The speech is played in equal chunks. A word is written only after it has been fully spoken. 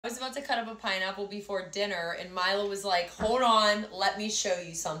I was about to cut up a pineapple before dinner, and Mila was like, hold on, let me show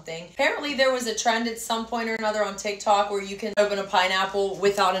you something. Apparently there was a trend at some point or another on TikTok where you can open a pineapple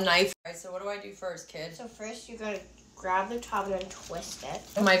without a knife. All right, so what do I do first, kid? So first you're going to grab the top and then twist it.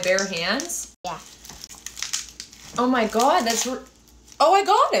 In my bare hands? Yeah. Oh my god, that's... Oh, I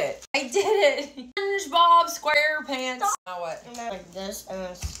got it. I did it. SpongeBob SquarePants. Now what? And then like this, and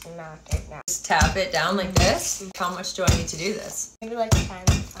then smack it down. Just tap it down like this. How much do I need to do this? Maybe like 10.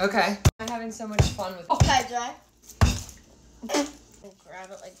 Okay. I'm having so much fun with Okay, Jay. And grab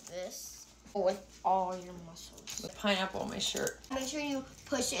it like this with all your muscles. the pineapple on my shirt. Make sure you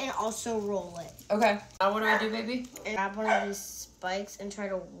push it and also roll it. Okay. Now what do I do, baby? And grab one of these spikes and try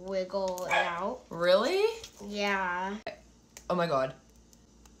to wiggle it out. Really? Yeah. Oh my god.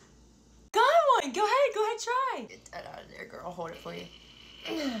 Got one. Go ahead, try. Get that out of there, girl. I'll hold it for you.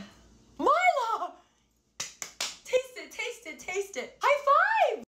 Mila! Taste it. High five!